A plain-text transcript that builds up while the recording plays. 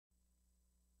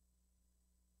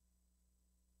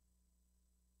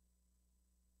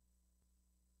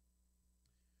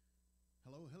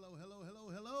Hello, hello, hello, hello,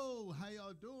 hello. How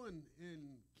y'all doing in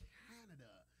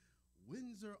Canada?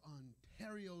 Windsor,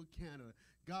 Ontario, Canada.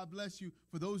 God bless you.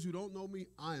 For those who don't know me,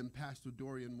 I am Pastor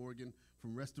Dorion Morgan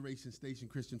from Restoration Station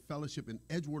Christian Fellowship in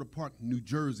Edgewater Park, New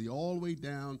Jersey, all the way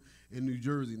down in New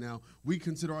Jersey. Now, we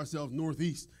consider ourselves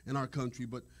northeast in our country,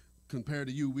 but compared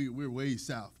to you, we're way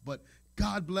south. But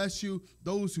God bless you.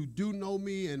 Those who do know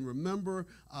me and remember,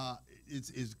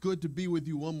 it's good to be with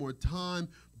you one more time.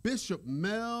 Bishop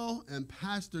Mel and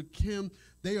Pastor Kim,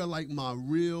 they are like my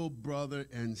real brother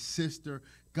and sister.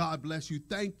 God bless you.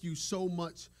 Thank you so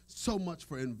much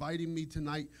for inviting me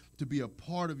tonight to be a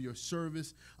part of your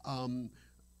service.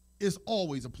 It's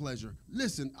always a pleasure.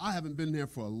 Listen, I haven't been there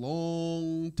for a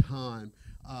long time.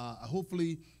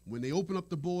 Hopefully, when they open up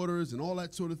the borders and all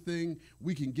that sort of thing,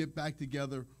 we can get back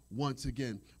together once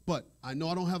again. But I know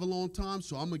I don't have a long time,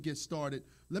 so I'm going to get started.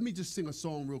 Let me just sing a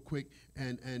song real quick,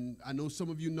 and I know some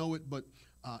of you know it, but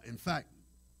in fact,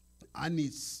 I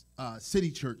need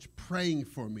City Church praying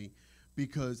for me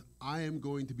because I am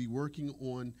going to be working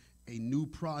on a new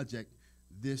project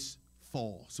this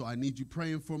fall. So I need you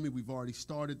praying for me. We've already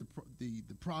started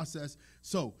the process.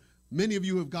 So many of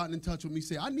you have gotten in touch with me,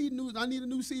 say, I need a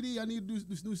new CD. I need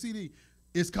this new CD.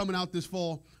 It's coming out this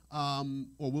fall, or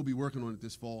we'll be working on it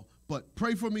this fall. But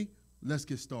pray for me. Let's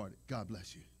get started. God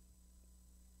bless you.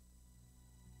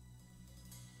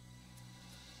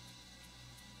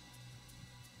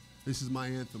 This is my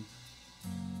anthem.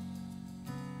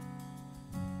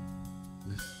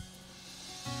 Listen.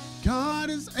 God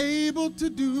is able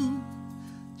to do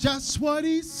just what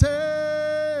he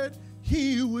said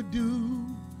he would do.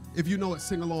 If you know it,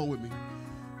 sing along with me.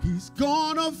 He's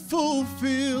gonna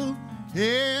fulfill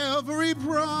every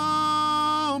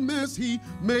promise he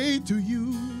made to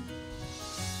you.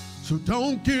 So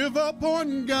don't give up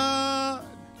on God,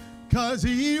 'cause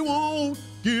he won't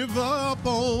give up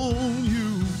on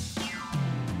you.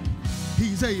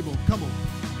 He's able. Come on.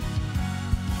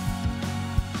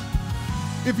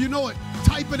 If you know it,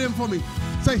 type it in for me.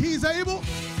 Say, he's able.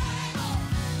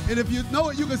 And if you know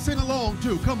it, you can sing along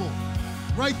too. Come on.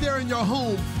 Right there in your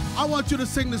home. I want you to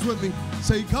sing this with me.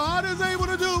 Say, God is able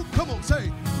to do. Come on,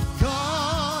 say,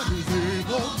 God is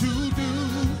able to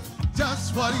do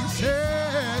just what he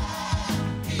said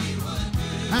he would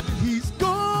do. And he's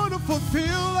going to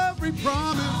fulfill every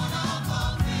promise.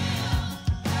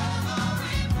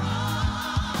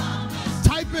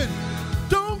 Type in,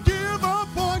 don't give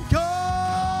up on God.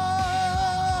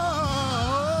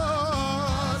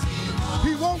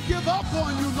 He won't give up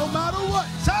on you no matter what.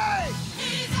 Say,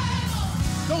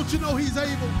 don't you know he's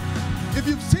able? If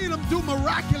you've seen him do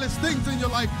miraculous things in your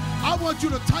life, I want you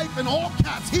to type in all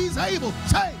caps, he's able.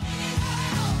 Say,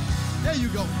 there you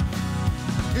go.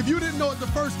 If you didn't know it the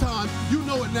first time, you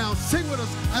know it now. Sing with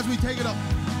us as we take it up.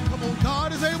 Come on,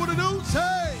 God is able to do.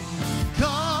 Say,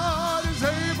 God is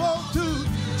able to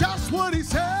just what he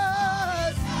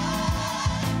said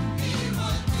he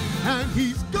would do. And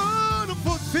he's gonna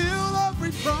fulfill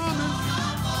every promise.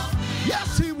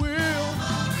 Yes, he will.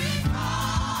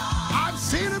 I've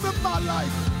seen him in my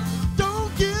life.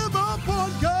 Don't give up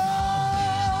on God.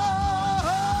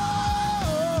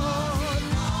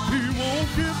 He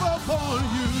won't give up on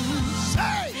you.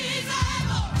 Say,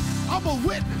 I'm a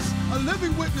witness, a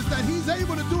living witness that he's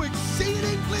able to do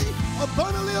exceedingly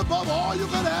abundantly above all you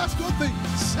can ask or think.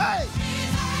 Say,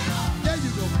 there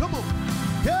you go. Come on.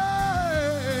 Yeah.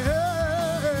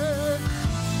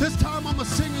 This time I'm going to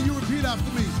sing and you repeat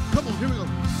after me. Come on, here we go.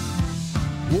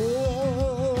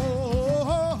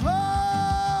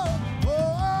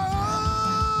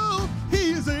 Oh,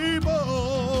 he is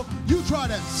able. You try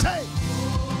that. Say.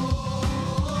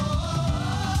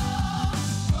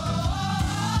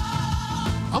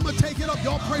 I'm going to take it up.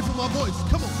 Y'all pray for my voice.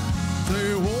 Come on.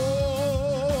 Say,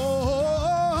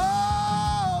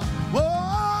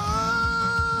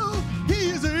 he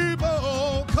is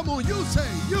able. Come on, you say,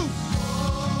 you.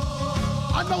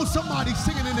 I know somebody's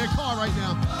singing in their car right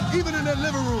now, even in their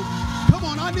living room. Come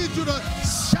on, I need you to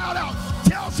shout out.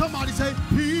 Tell somebody, say,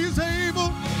 he's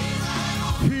able.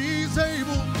 He's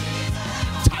able.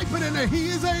 Type it in there. He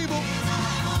is able.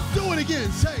 Do it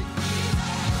again. Say,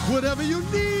 whatever you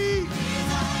need,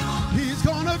 he's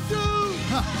gonna do.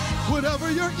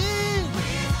 Whatever you're in,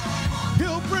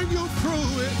 he'll bring you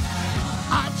through it.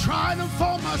 I've tried him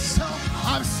for myself.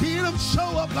 I've seen him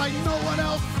show up like no one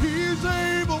else. He's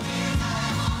able.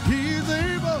 He's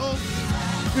able.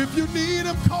 If you need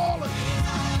him, call him.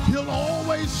 He'll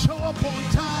always show up on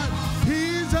time.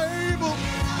 He's able.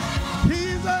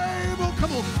 He's able.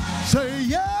 Come on. Say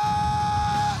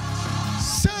yes.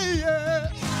 Say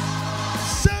yes.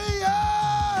 Say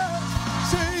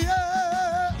yes. Say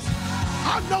yes.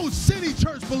 I know City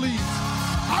Church believes.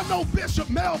 I know Bishop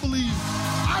Mel believes.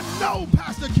 I know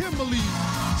Pastor Kim believes.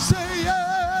 Say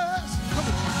yes. Come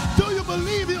on. Do you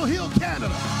believe he'll heal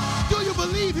Canada? Do you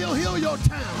believe he'll heal your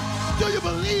town? Do you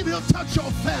believe he'll touch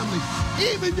your family,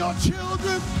 even your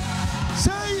children?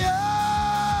 Say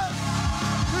yes.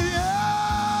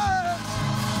 Yes.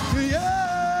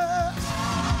 Yes.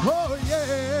 Oh,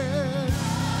 yeah.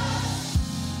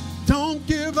 Don't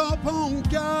give up on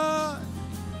God.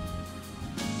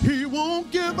 He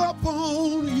won't give up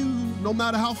on you, no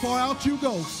matter how far out you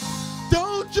go.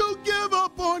 Don't you give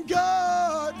up on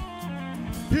God.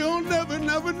 He'll never,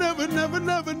 never, never, never,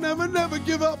 never, never, never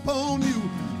give up on you.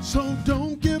 So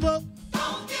don't give up.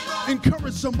 Don't give up.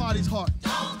 Encourage somebody's heart.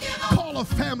 Don't give up. Call a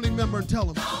family member and tell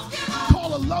them. Don't give up.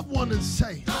 Call a loved one and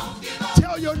say. Don't give up.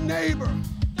 Tell your neighbor.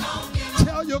 Don't give up.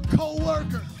 Tell your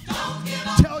co-worker. Don't give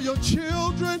up. Tell your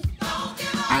children Don't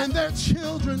give up. and their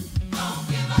children. Don't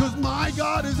give up. Because my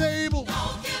God is able.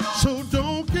 Don't give up. So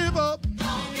don't give up.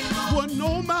 Don't give up. Well,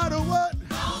 no matter what,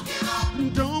 Don't give up.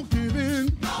 don't give in.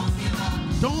 Don't give up.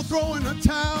 Don't throw in the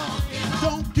towel.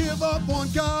 Don't give up on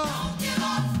God. Don't give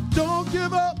up. Don't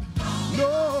give up.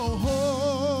 No,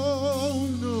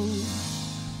 no.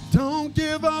 Don't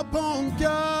give up on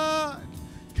God,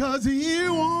 'cause he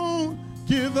won't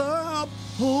give up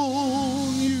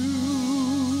on you.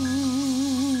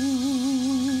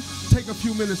 Take a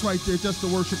few minutes right there just to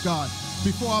worship God.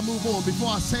 Before I move on, before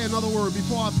I say another word,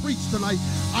 before I preach tonight,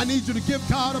 I need you to give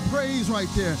God a praise right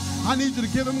there. I need you to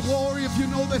give him glory if you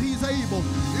know that he's able.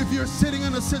 If you're sitting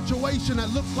in a situation that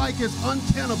looks like it's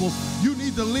untenable, you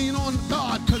need to lean on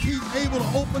God, because he's able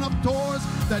to open up doors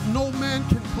that no man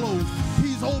can close.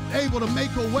 He's able to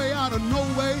make a way out of no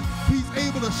way. He's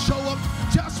able to show up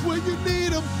just when you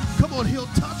need him. Come on, he'll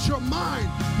touch your mind.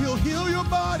 He'll heal your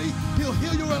body. He'll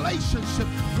heal your relationship.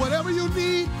 Whatever you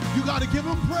need, you got to give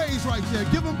him praise right there.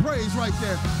 Give him praise right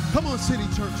there. Come on, City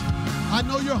Church. I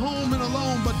know you're home and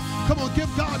alone, but come on, give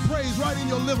God praise right in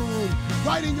your living room,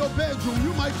 right in your bedroom.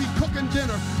 You might be cooking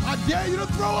dinner. I dare you to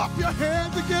throw up your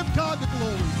hands and give God the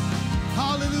glory.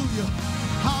 Hallelujah.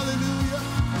 Hallelujah.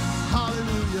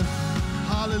 Hallelujah.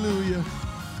 Hallelujah.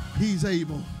 He's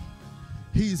able.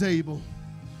 He's able.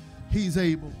 He's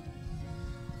able.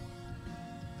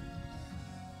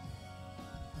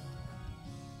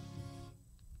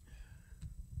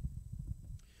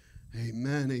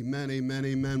 Amen, amen, amen,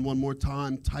 amen. One more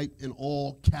time, type in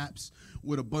all caps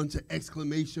with a bunch of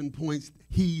exclamation points.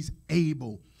 He's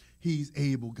able. He's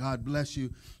able. God bless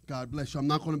you. God bless you. I'm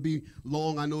not going to be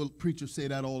long. I know preachers say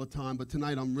that all the time, but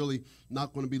tonight I'm really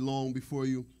not going to be long before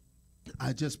you.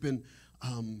 I just been,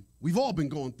 we've all been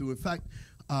going through. In fact,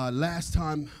 last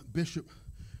time Bishop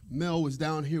Mel was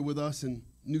down here with us in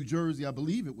New Jersey, I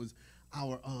believe it was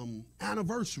our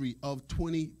anniversary of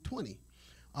 2020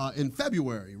 in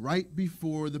February, right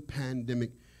before the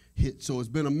pandemic hit. So it's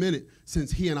been a minute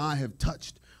since he and I have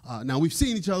touched. Now, we've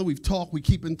seen each other, we've talked, we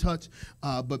keep in touch,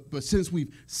 but since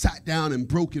we've sat down and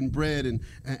broken bread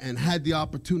and had the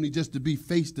opportunity just to be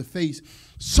face to face,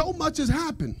 so much has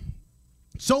happened.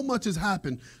 So much has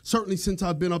happened, certainly since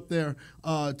I've been up there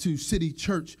to City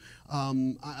Church.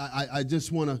 I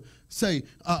just want to say,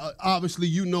 obviously,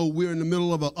 you know, we're in the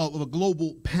middle of a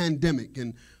global pandemic,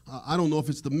 and I don't know if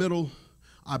it's the middle.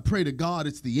 I pray to God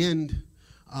it's the end,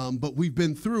 but we've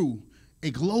been through a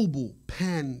global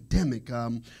pandemic.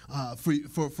 For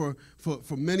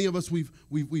many of us,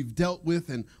 we've dealt with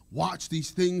and watched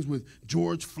these things with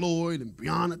George Floyd and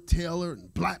Breonna Taylor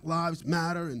and Black Lives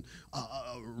Matter and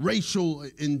racial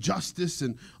injustice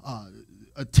and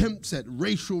attempts at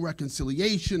racial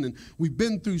reconciliation, and we've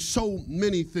been through so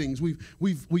many things.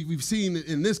 We've seen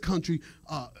in this country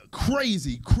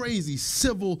crazy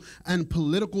civil and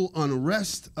political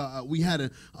unrest. We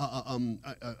had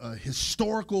a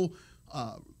historical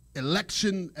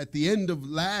election at the end of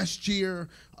last year,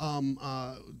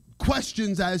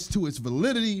 questions as to its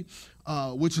validity,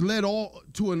 which led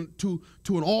to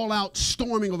an all-out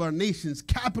storming of our nation's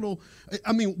capital.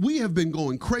 I mean, we have been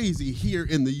going crazy here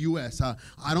in the U.S. I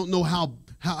don't know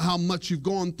how much you've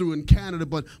gone through in Canada,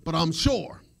 but I'm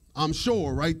sure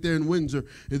right there in Windsor,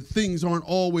 things aren't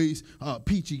always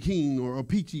peachy keen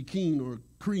or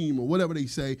cream or whatever they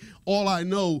say. All I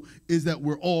know is that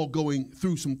we're all going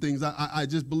through some things. I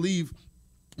just believe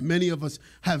many of us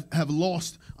have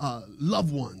lost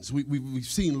loved ones. We've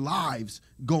seen lives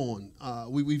gone.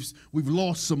 We've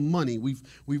lost some money. We've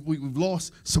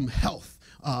lost some health.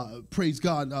 Praise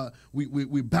God,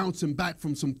 we're bouncing back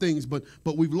from some things, but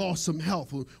we've lost some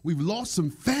health. We've lost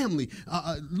some family.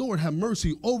 Lord have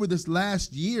mercy. Over this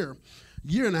last year,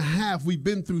 year and a half, we've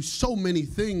been through so many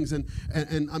things. And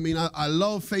I mean, I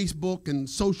love Facebook and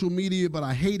social media, but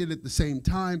I hate it at the same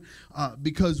time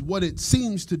because what it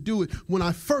seems to do, when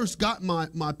I first got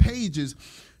my pages,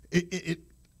 it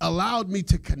allowed me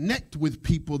to connect with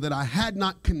people that I had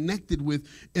not connected with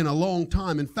in a long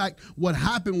time. In fact, what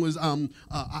happened was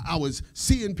I was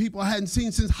seeing people I hadn't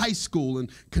seen since high school and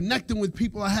connecting with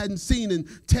people I hadn't seen in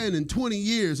 10 and 20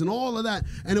 years and all of that.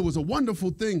 And it was a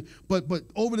wonderful thing. But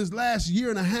over this last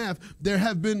year and a half, there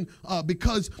have been,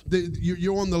 because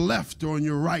you're on the left or on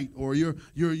your right, or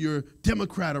you're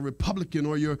Democrat or Republican,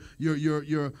 or you're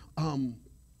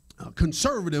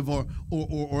conservative or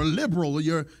liberal, or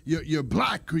you're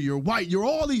black or you're white, you're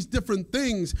all these different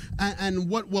things, and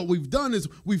what we've done is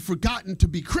we've forgotten to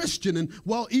be Christian. And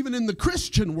well, even in the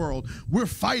Christian world, we're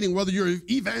fighting whether you're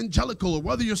evangelical or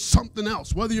whether you're something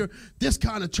else, whether you're this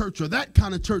kind of church or that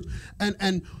kind of church,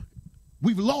 and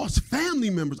we've lost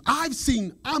family members.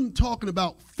 I'm talking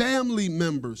about family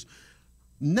members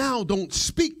now don't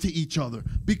speak to each other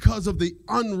because of the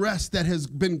unrest that has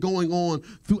been going on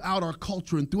throughout our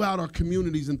culture and throughout our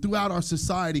communities and throughout our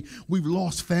society. We've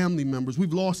lost family members.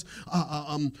 We've lost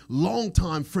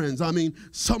longtime friends. I mean,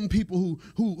 some people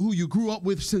who you grew up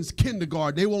with since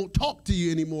kindergarten, they won't talk to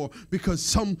you anymore because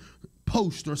some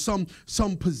post or some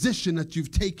position that you've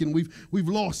taken. We've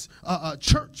lost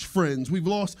church friends. We've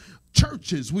lost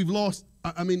churches. We've lost,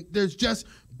 I mean, there's just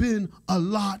been a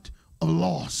lot of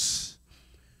loss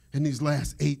in these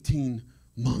last 18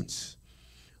 months.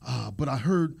 But I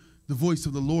heard the voice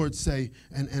of the Lord say,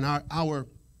 and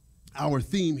our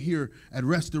theme here at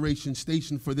Restoration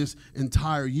Station for this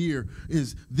entire year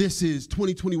is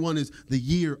 2021 is the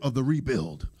year of the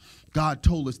rebuild. God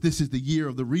told us this is the year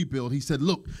of the rebuild. He said,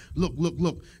 look,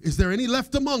 is there any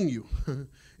left among you?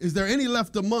 Is there any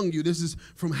left among you? This is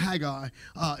from Haggai.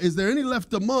 Is there any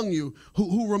left among you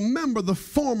who remember the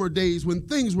former days when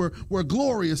things were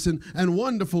glorious and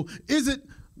wonderful? Is it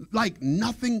like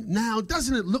nothing now?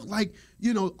 Doesn't it look like,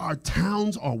 our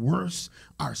towns are worse?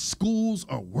 Our schools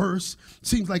are worse.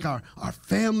 Seems like our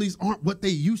families aren't what they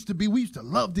used to be. We used to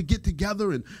love to get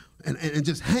together and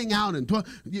just hang out and talk.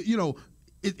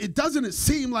 It doesn't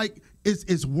seem like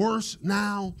it's worse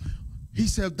now? He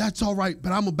said, that's all right,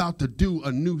 but I'm about to do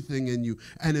a new thing in you.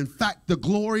 And in fact, the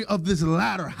glory of this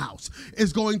latter house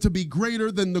is going to be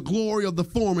greater than the glory of the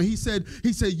former. He said,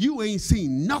 you ain't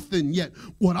seen nothing yet.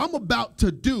 What I'm about to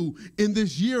do in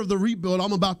this year of the rebuild,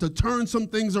 I'm about to turn some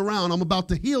things around. I'm about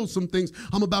to heal some things.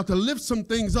 I'm about to lift some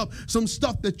things up, some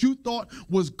stuff that you thought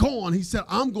was gone. He said,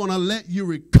 I'm going to let you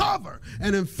recover.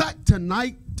 And in fact,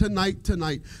 tonight,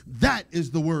 that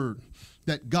is the word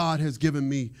that God has given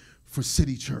me for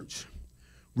City Church.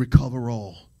 Recover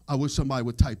all. I wish somebody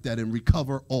would type that in.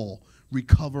 Recover all.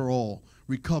 Recover all.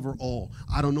 Recover all.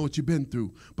 I don't know what you've been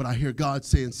through, but I hear God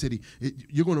saying, City,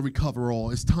 you're going to recover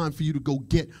all. It's time for you to go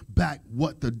get back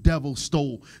what the devil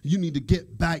stole. You need to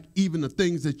get back even the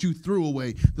things that you threw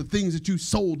away, the things that you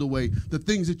sold away, the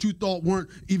things that you thought weren't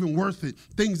even worth it,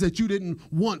 things that you didn't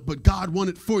want, but God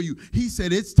wanted for you. He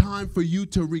said, it's time for you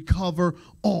to recover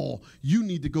all. You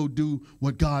need to go do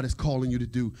what God is calling you to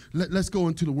do. Let's go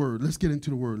into the word. Let's get into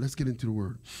the word. Let's get into the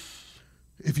word.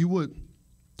 If you would,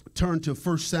 turn to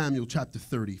 1 Samuel chapter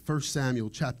 30. 1 Samuel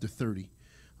chapter 30.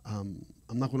 I'm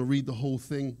not going to read the whole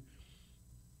thing.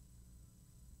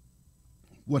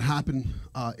 What happened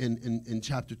in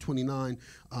chapter 29,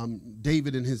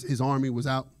 David and his army was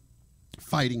out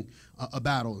fighting a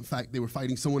battle. In fact, they were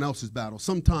fighting someone else's battle.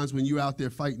 Sometimes when you're out there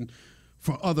fighting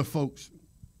for other folks,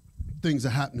 things are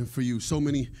happening for you. So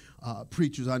many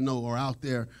preachers I know are out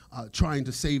there trying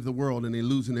to save the world, and they're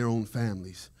losing their own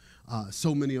families.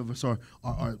 So many of us are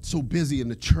so busy in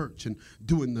the church and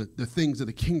doing the things of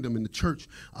the kingdom in the church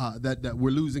that we're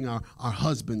losing our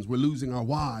husbands, we're losing our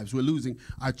wives, we're losing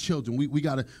our children. We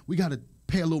gotta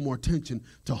pay a little more attention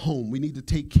to home. We need to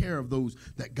take care of those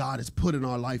that God has put in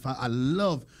our life. I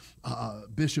love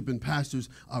bishop and pastors'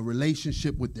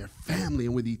 relationship with their family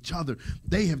and with each other.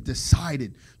 They have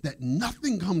decided that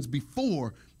nothing comes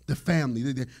before the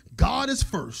family. God is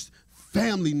first,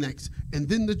 family next, and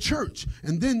then the church,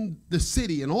 and then the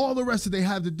city, and all the rest that they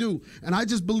have to do. And I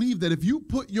just believe that if you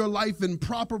put your life in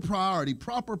proper priority,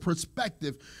 proper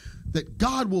perspective, that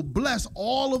God will bless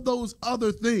all of those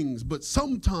other things. But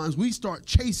sometimes we start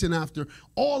chasing after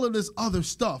all of this other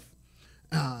stuff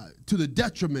to the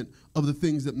detriment of the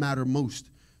things that matter most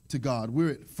to God.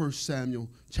 We're at 1 Samuel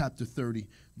chapter 30,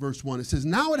 verse 1. It says,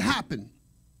 now it happened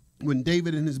when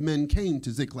David and his men came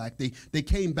to Ziklag, they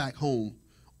came back home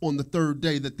on the third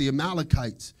day, that the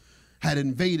Amalekites had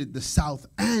invaded the south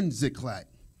and Ziklag.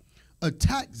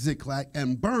 attacked Ziklag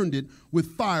and burned it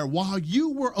with fire. While you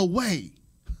were away,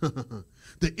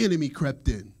 the enemy crept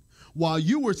in. While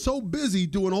you were so busy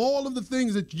doing all of the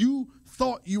things that you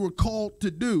thought you were called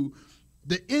to do,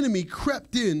 the enemy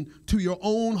crept in to your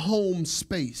own home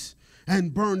space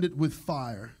and burned it with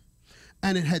fire.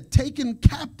 And it had taken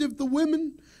captive the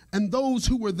women and those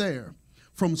who were there,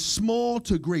 from small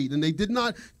to great. And they did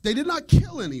not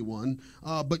kill anyone,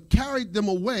 but carried them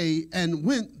away and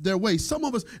went their way. Some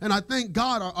of us, and I thank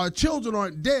God, our children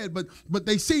aren't dead, but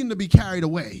they seem to be carried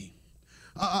away.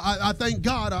 I thank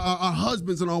God our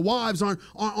husbands and our wives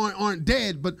aren't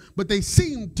dead, but they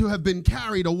seem to have been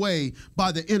carried away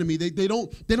by the enemy. They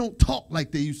don't talk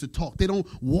like they used to talk. They don't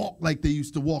walk like they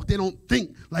used to walk. They don't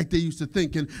think like they used to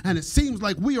think. And it seems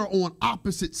like we are on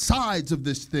opposite sides of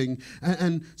this thing.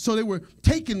 And so they were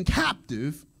taken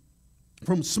captive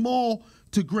from small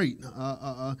to great.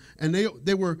 And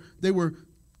they were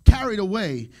carried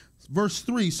away. Verse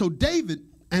 3, so David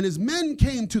and his men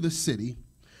came to the city,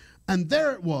 and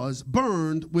there it was,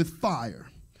 burned with fire.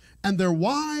 And their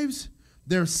wives,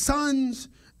 their sons,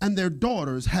 and their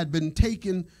daughters had been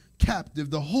taken captive.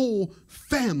 The whole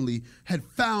family had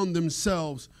found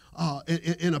themselves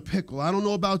in a pickle. I don't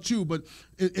know about you, but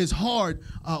it's hard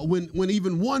when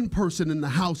even one person in the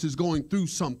house is going through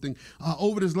something.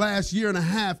 Over this last year and a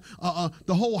half,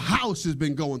 the whole house has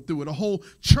been going through it. The whole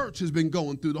church has been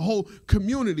going through. The whole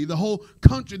community, the whole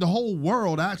country, the whole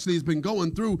world actually has been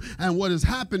going through. And what has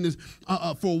happened is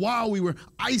for a while we were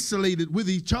isolated with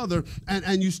each other,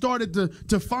 and you started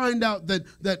to find out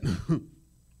that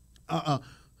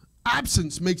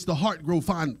absence makes the heart grow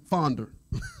fonder.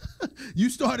 You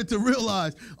started to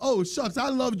realize, oh, shucks, I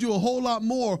loved you a whole lot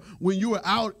more when you were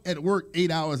out at work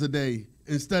 8 hours a day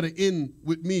instead of in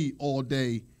with me all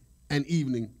day and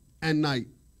evening and night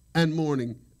and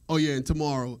morning. Oh, yeah, and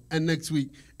tomorrow and next week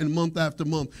and month after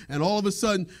month. And all of a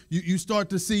sudden, you start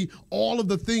to see all of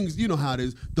the things, you know how it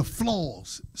is, the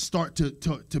flaws start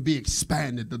to be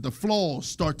expanded. The flaws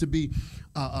start to be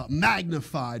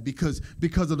magnified because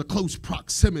of the close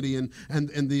proximity and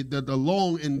the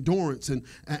long endurance.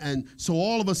 And so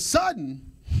all of a sudden,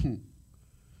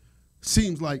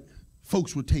 seems like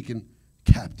folks were taken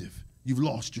captive. You've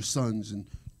lost your sons and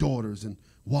daughters and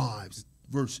wives.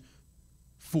 Verse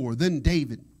 4, then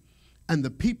David and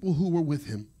the people who were with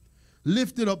him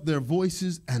lifted up their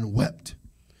voices and wept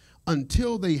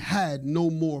until they had no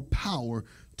more power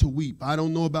to weep. I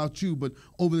don't know about you, but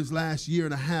over this last year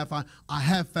and a half, I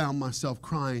have found myself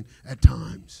crying at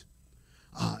times.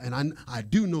 And I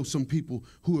do know some people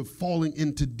who are falling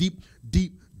into deep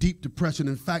depression.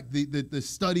 In fact, the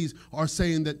studies are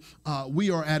saying that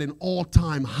we are at an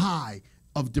all-time high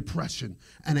of depression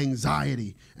and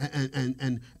anxiety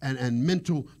and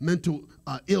mental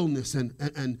illness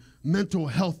and mental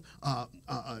health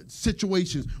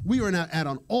situations. We are at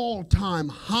an all-time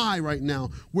high right now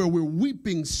where we're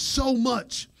weeping so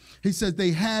much. He says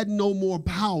they had no more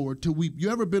power to weep. You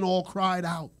ever been all cried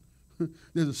out?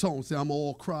 There's a song that says, I'm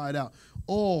all cried out.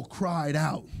 All cried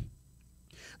out.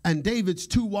 And David's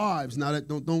two wives, now that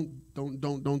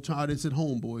don't try this at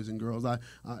home, boys and girls.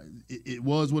 It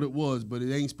was what it was, but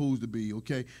it ain't supposed to be,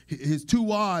 okay? His two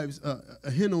wives,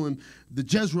 Ahinoam, the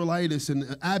Jezreelitess,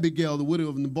 and Abigail, the widow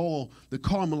of Nabal, the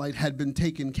Carmelite, had been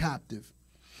taken captive.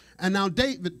 And now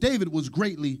David was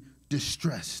greatly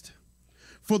distressed,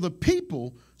 for the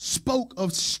people spoke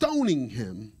of stoning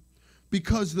him,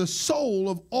 because the soul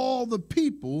of all the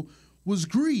people was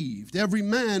grieved, every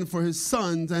man for his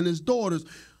sons and his daughters.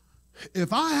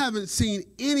 If I haven't seen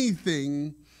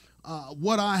anything,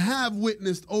 what I have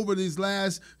witnessed over these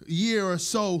last year or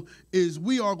so is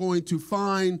we are going to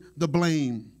find the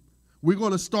blame. We're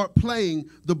going to start playing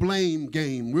the blame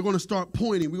game. We're going to start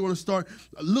pointing. We're going to start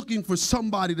looking for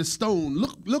somebody to stone,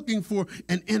 looking for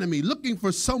an enemy, looking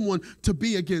for someone to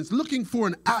be against, looking for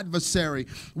an adversary.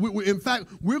 In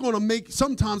fact, we're going to make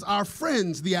sometimes our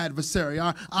friends the adversary,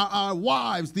 our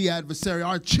wives the adversary,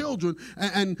 our children.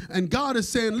 And God is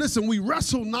saying, listen, we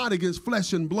wrestle not against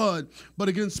flesh and blood, but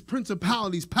against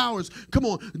principalities, powers. Come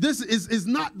on, this is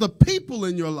not the people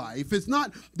in your life. It's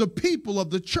not the people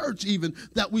of the church even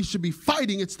that we should be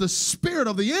fighting. It's the spirit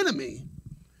of the enemy.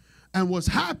 And what's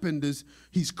happened is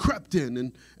he's crept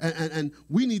in, and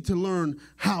we need to learn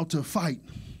how to fight.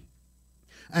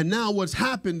 And now what's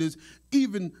happened is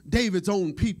even David's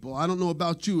own people, I don't know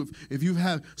about you, if you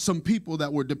have some people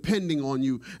that were depending on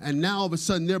you, and now all of a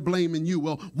sudden they're blaming you.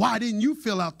 Well, why didn't you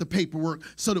fill out the paperwork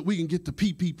so that we can get the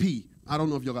PPP? I don't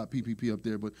know if y'all got PPP up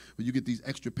there, but you get these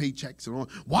extra paychecks and all.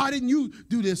 Why didn't you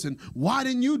do this? And why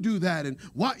didn't you do that? And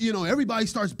why, everybody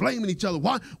starts blaming each other.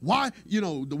 Why,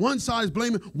 the one side is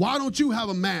blaming, why don't you have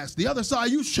a mask? The other side,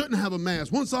 you shouldn't have a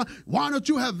mask. One side, why don't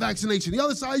you have vaccination? The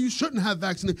other side, you shouldn't have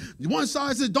vaccination. One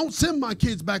side says, don't send my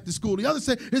kids back to school. The other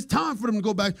said, it's time for them to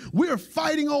go back. We're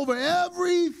fighting over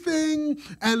everything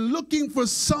and looking for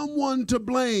someone to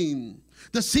blame.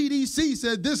 The CDC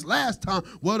said this last time.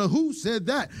 Well, the WHO said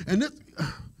that. And this,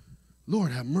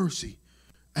 Lord have mercy.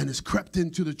 And it's crept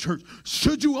into the church.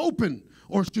 Should you open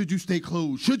or should you stay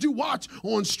closed? Should you watch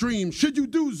on stream? Should you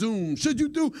do Zoom? Should you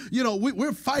do,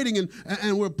 we're fighting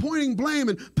and we're pointing blame.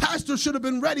 And pastor should have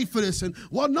been ready for this. And,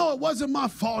 well, no, it wasn't my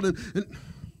fault. And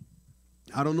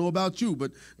I don't know about you,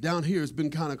 but down here it's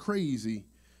been kind of crazy.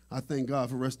 I thank God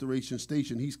for Restoration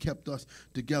Station. He's kept us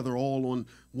together all on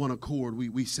one accord.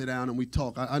 We sit down and we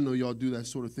talk. I know y'all do that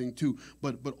sort of thing too.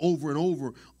 But over and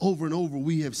over,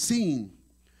 we have seen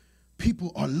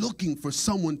people are looking for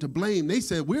someone to blame. They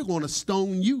said, we're going to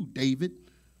stone you, David,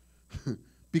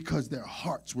 because their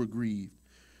hearts were grieved.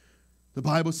 The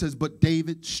Bible says, but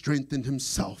David strengthened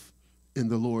himself in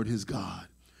the Lord his God.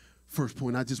 First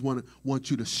point, I just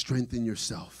want you to strengthen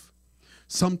yourself.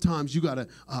 Sometimes you got to,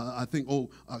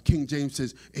 King James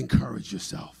says, encourage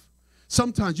yourself.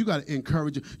 Sometimes you got to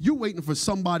encourage you. You're waiting for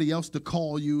somebody else to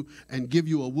call you and give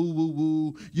you a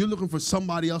woo-woo-woo. You're looking for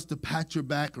somebody else to pat your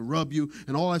back or rub you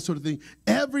and all that sort of thing.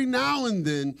 Every now and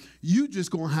then, you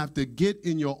just going to have to get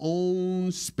in your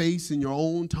own space, in your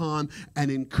own time,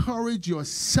 and encourage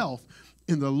yourself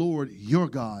in the Lord your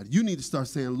God. You need to start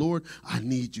saying, Lord, I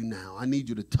need you now. I need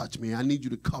you to touch me. I need you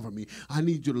to cover me. I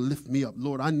need you to lift me up.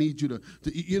 Lord, I need you to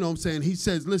you know what I'm saying? He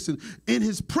says, listen, in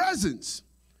his presence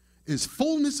is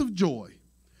fullness of joy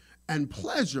and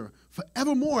pleasure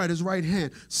forevermore at his right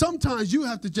hand. Sometimes you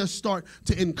have to just start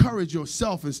to encourage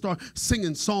yourself and start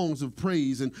singing songs of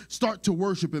praise and start to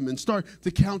worship him and start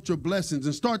to count your blessings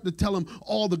and start to tell him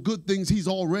all the good things he's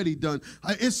already done.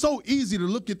 It's so easy to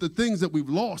look at the things that we've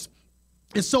lost.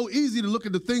 It's so easy to look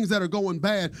at the things that are going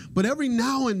bad, but every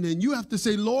now and then you have to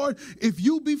say, Lord, if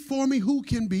you be for me, who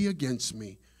can be against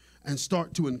me? And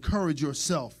start to encourage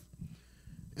yourself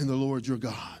in the Lord your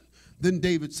God. Then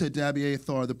David said to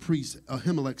Abiathar, the priest,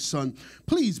 Ahimelech's son,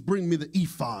 please bring me the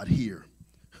ephod here.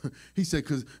 He said,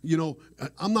 because,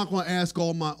 I'm not going to ask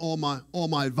all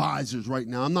my advisors right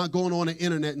now. I'm not going on the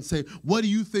internet and say, what do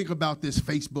you think about this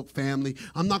Facebook family?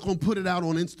 I'm not going to put it out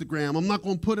on Instagram. I'm not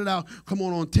going to put it out,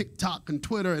 on TikTok and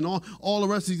Twitter and all the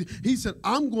rest of these. He said,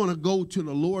 I'm going to go to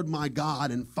the Lord my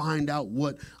God and find out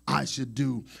what I should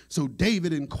do. So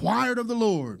David inquired of the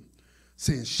Lord,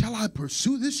 saying, shall I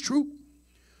pursue this troop?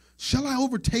 Shall I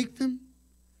overtake them?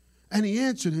 And he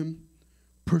answered him,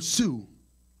 pursue.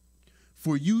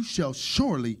 For you shall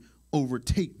surely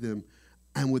overtake them,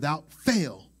 and without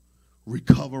fail,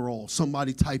 recover all.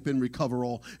 Somebody type in recover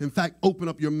all. In fact, open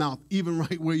up your mouth, even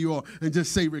right where you are, and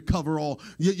just say recover all.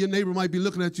 Your neighbor might be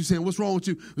looking at you saying, what's wrong with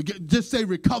you? Just say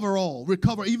recover all.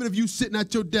 Recover. Even if you're sitting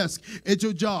at your desk, at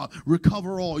your job,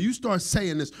 recover all. You start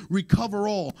saying this, recover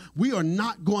all. We are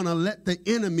not going to let the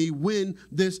enemy win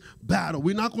this battle.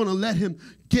 We're not going to let him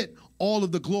get all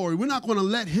of the glory. We're not going to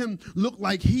let him look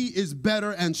like he is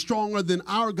better and stronger than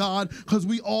our God, because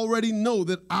we already know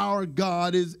that our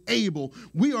God is able.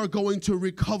 We are going to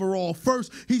recover all.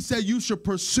 First, he said you should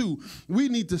pursue. We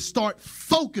need to start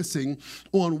focusing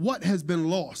on what has been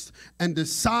lost and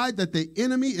decide that the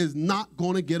enemy is not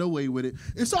going to get away with it.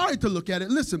 It's all right to look at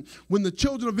it. Listen, when the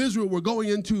children of Israel were going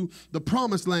into the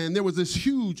promised land, there was this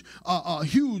huge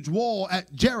wall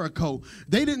at Jericho.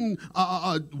 They didn't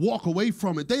walk away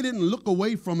from it. They didn't look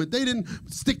away from it. They didn't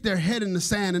stick their head in the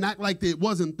sand and act like it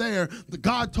wasn't there.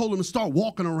 God told them to start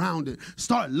walking around it,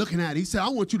 start looking at it. He said, I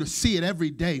want you to see it every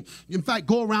day. In fact,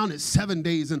 go around it 7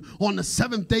 days, and on the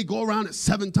seventh day, go around it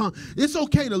 7 times. It's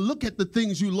okay to look at the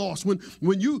things you lost. When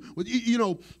you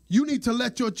need to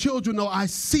let your children know, I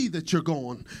see that you're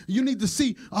gone. You need to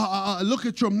see, look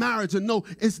at your marriage and know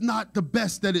it's not the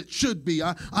best that it should be.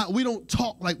 We don't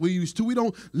talk like we used to. We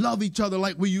don't love each other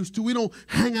like we used to. We don't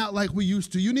hang out like we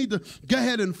used to. You need to go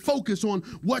ahead and focus on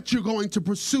what you're going to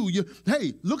pursue.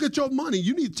 Hey, look at your money.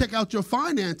 You need to check out your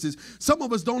finances. Some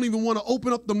of us don't even want to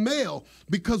open up the mail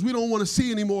because we don't want to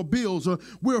see any more bills, or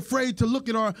we're afraid to look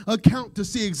at our account to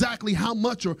see exactly how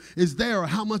much is there or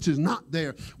how much is not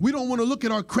there. We don't want to look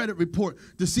at our credit report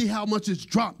to see how much it's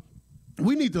dropped.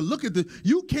 We need to look at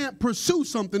you can't pursue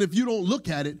something if you don't look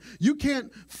at it. You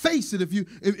can't face it if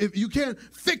you can't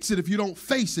fix it if you don't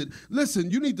face it. Listen,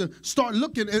 you need to start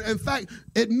looking. In fact,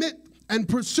 admit and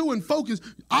pursue and focus,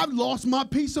 I've lost my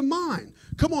peace of mind.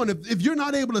 Come on, if you're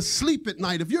not able to sleep at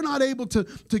night, if you're not able to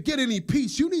get any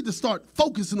peace, you need to start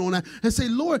focusing on that and say,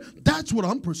 Lord, that's what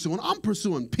I'm pursuing. I'm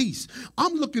pursuing peace.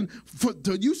 I'm looking for,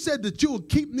 you said that you would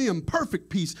keep me in perfect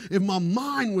peace if my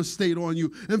mind was stayed on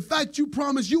you. In fact, you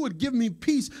promised you would give me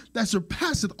peace that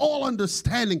surpasseth all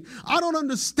understanding. I don't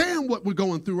understand what we're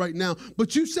going through right now,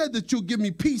 but you said that you'll give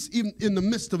me peace even in the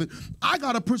midst of it. I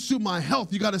got to pursue my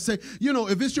health. You got to say, you know,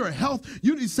 if it's your health,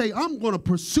 you need to say, I'm going to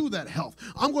pursue that health.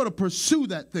 I'm going to pursue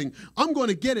that thing. I'm going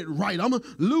to get it right. I'm going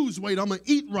to lose weight. I'm going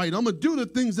to eat right. I'm going to do the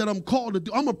things that I'm called to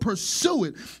do. I'm going to pursue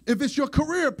it. If it's your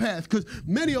career path, because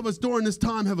many of us during this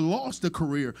time have lost a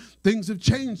career. Things have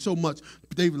changed so much.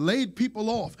 They've laid people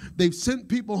off. They've sent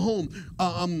people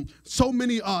home. So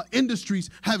many industries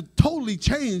have totally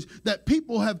changed that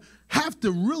people have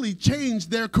to really change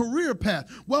their career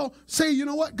path. Well, say, you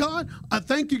know what, God, I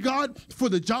thank you, God, for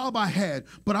the job I had,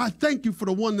 but I thank you for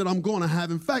the one that I'm going to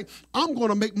have. In fact, I'm going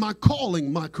to make my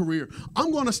calling my career.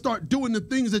 I'm going to start doing the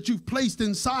things that you've placed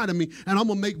inside of me, and I'm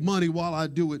going to make money while I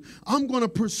do it. I'm going to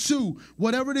pursue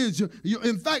whatever it is.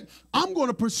 In fact, I'm going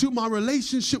to pursue my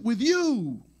relationship with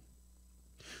you.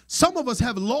 Some of us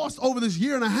have lost over this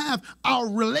year and a half our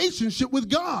relationship with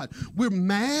God. We're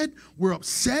mad, we're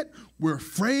upset, we're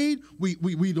afraid,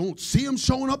 we don't see him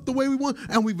showing up the way we want,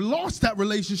 and we've lost that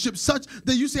relationship such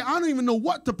that you say, I don't even know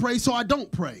what to pray, so I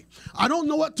don't pray. I don't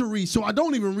know what to read, so I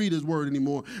don't even read his word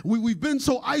anymore. We've been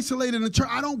so isolated in the church,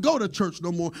 I don't go to church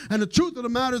no more. And the truth of the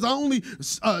matter is I only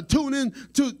tune in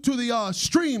to the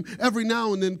stream every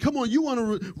now and then. Come on, you want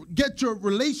to get your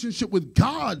relationship with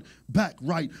God back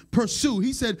right. Pursue.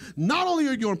 He said, not only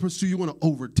are you going to pursue, you're going to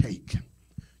overtake.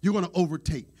 You're going to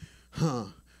overtake.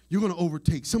 You're going to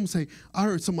overtake. I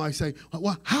heard somebody say,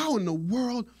 well, how in the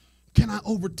world can I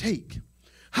overtake?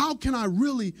 How can I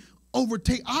really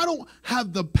overtake? I don't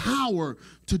have the power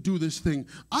to do this thing.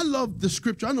 I love the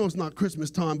scripture. I know it's not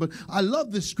Christmas time, but I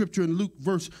love this scripture in Luke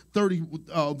verse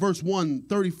 1,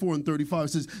 34 and 35. It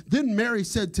says, then Mary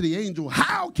said to the angel,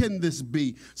 how can this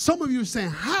be? Some of you are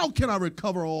saying, how can I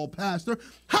recover all, Pastor?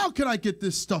 How can I get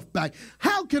this stuff back?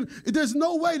 There's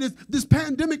no way this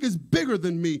pandemic is bigger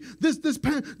than me.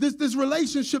 This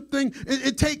relationship thing,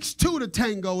 it takes two to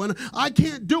tango, and I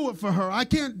can't do it for her. I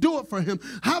can't do it for him.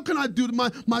 How can I do it?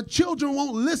 My children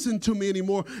won't listen to me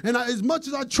anymore. And as much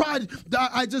as I tried,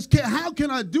 I just can't. How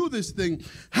can I do this thing?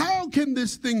 How can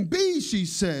this thing be, she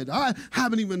said. I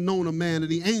haven't even known a man.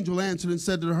 And the angel answered and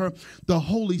said to her, the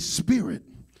Holy Spirit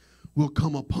will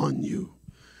come upon you,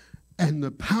 and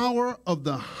the power of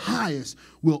the highest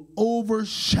will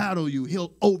overshadow you.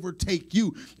 He'll overtake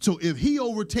you. So if he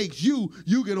overtakes you,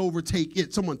 you can overtake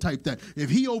it. Someone type that. If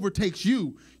he overtakes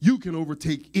you, you can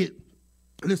overtake it.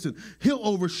 Listen, he'll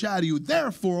overshadow you.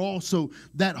 Therefore, also,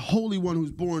 that Holy One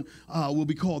who's born will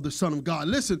be called the Son of God.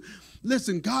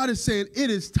 Listen, God is saying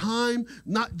it is time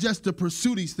not just to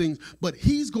pursue these things, but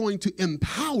he's going to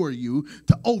empower you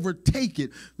to overtake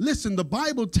it. Listen, the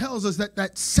Bible tells us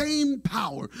that same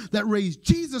power that raised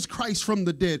Jesus Christ from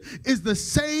the dead is the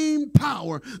same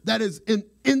power that is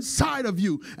inside of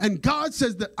you. And God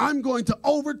says that I'm going to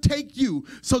overtake you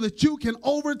so that you can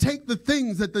overtake the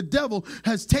things that the devil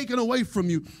has taken away from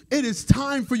you. It is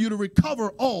time for you to recover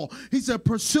all. He said,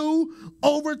 pursue,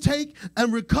 overtake,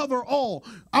 and recover all.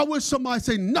 I wish somebody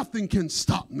say, nothing can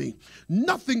stop me.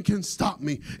 Nothing can stop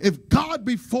me. If God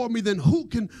be for me, then who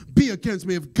can be against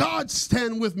me? If God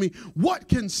stand with me, what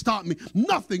can stop me?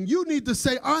 Nothing. You need to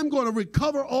say, I'm going to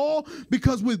recover all,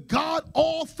 because with God,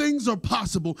 all things are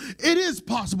possible. It is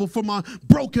possible for my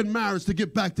broken marriage to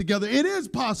get back together. It is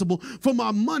possible for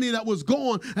my money that was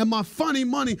gone and my funny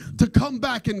money to come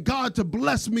back, and God to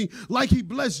bless me like he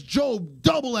blessed Job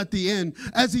double at the end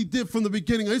as he did from the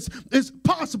beginning. It's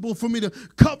possible for me to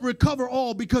recover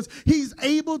all, because he's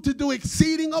able to do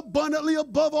exceeding abundantly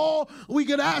above all we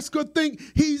could ask or think.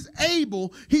 He's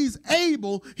able. He's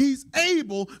able. He's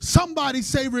able. Somebody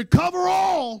say, recover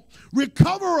all.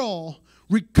 Recover all.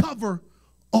 Recover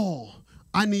all.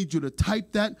 I need you to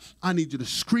type that. I need you to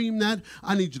scream that.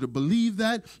 I need you to believe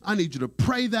that. I need you to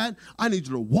pray that. I need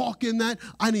you to walk in that.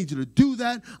 I need you to do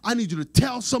that. I need you to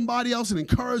tell somebody else and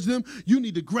encourage them. You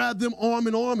need to grab them arm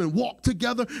in arm and walk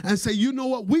together and say, you know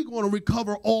what? We're going to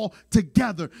recover all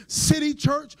together. City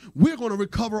Church, we're going to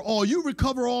recover all. You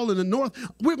recover all in the north.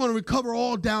 We're going to recover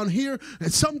all down here.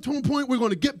 At some point, we're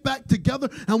going to get back together,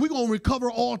 and we're going to recover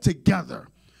all together.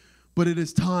 But it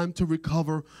is time to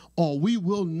recover all. We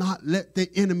will not let the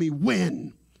enemy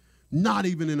win, not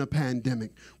even in a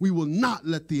pandemic. We will not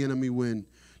let the enemy win,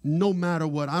 no matter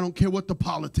what. I don't care what the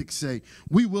politics say.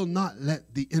 We will not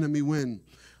let the enemy win.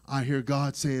 I hear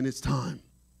God saying it's time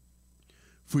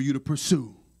for you to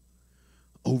pursue,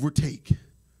 overtake,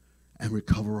 and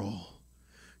recover all.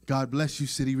 God bless you,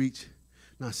 City Reach.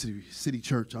 Not City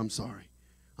Church, I'm sorry.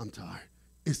 I'm tired.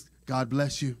 God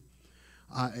bless you.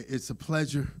 It's a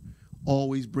pleasure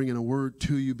always bringing a word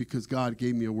to you because God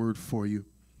gave me a word for you.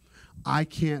 I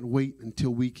can't wait until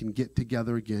we can get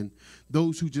together again.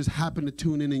 Those who just happen to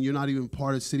tune in and you're not even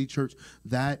part of City Church,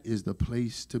 that is the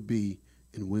place to be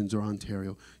in Windsor,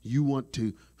 Ontario. You want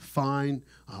to find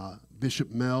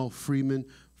Bishop Mel Freeman,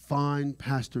 find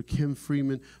Pastor Kim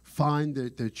Freeman, find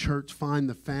their church, find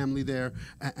the family there,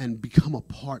 and become a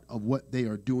part of what they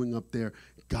are doing up there.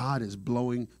 God is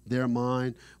blowing their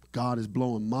mind. God is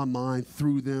blowing my mind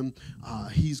through them.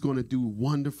 He's going to do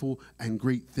wonderful and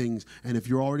great things. And if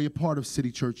you're already a part of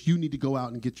City Church, you need to go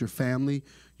out and get your family,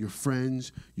 your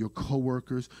friends, your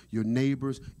coworkers, your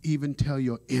neighbors, even tell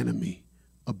your enemy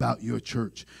about your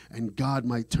church. And God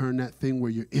might turn that thing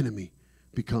where your enemy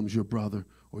becomes your brother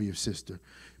or your sister.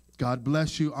 God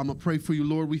bless you. I'm going to pray for you,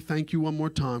 Lord. We thank you one more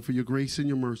time for your grace and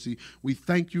your mercy. We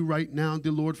thank you right now,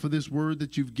 dear Lord, for this word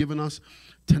that you've given us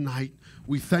tonight.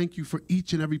 We thank you for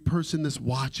each and every person that's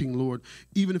watching, Lord.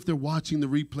 Even if they're watching the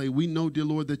replay, we know, dear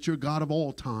Lord, that you're God of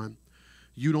all time.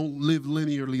 You don't live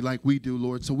linearly like we do,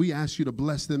 Lord. So we ask you to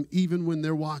bless them even when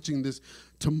they're watching this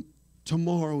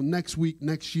tomorrow, next week,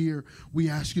 next year. We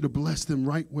ask you to bless them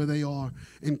right where they are.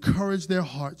 Encourage their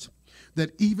hearts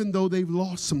that even though they've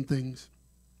lost some things,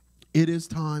 it is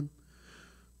time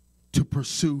to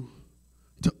pursue,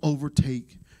 to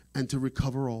overtake, and to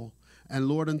recover all. And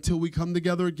Lord, until we come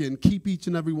together again, keep each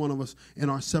and every one of us in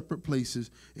our separate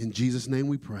places. In Jesus' name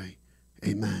we pray.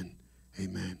 Amen,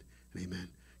 amen, and amen.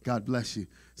 God bless you.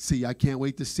 See, I can't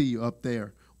wait to see you up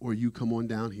there, or you come on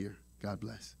down here. God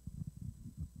bless.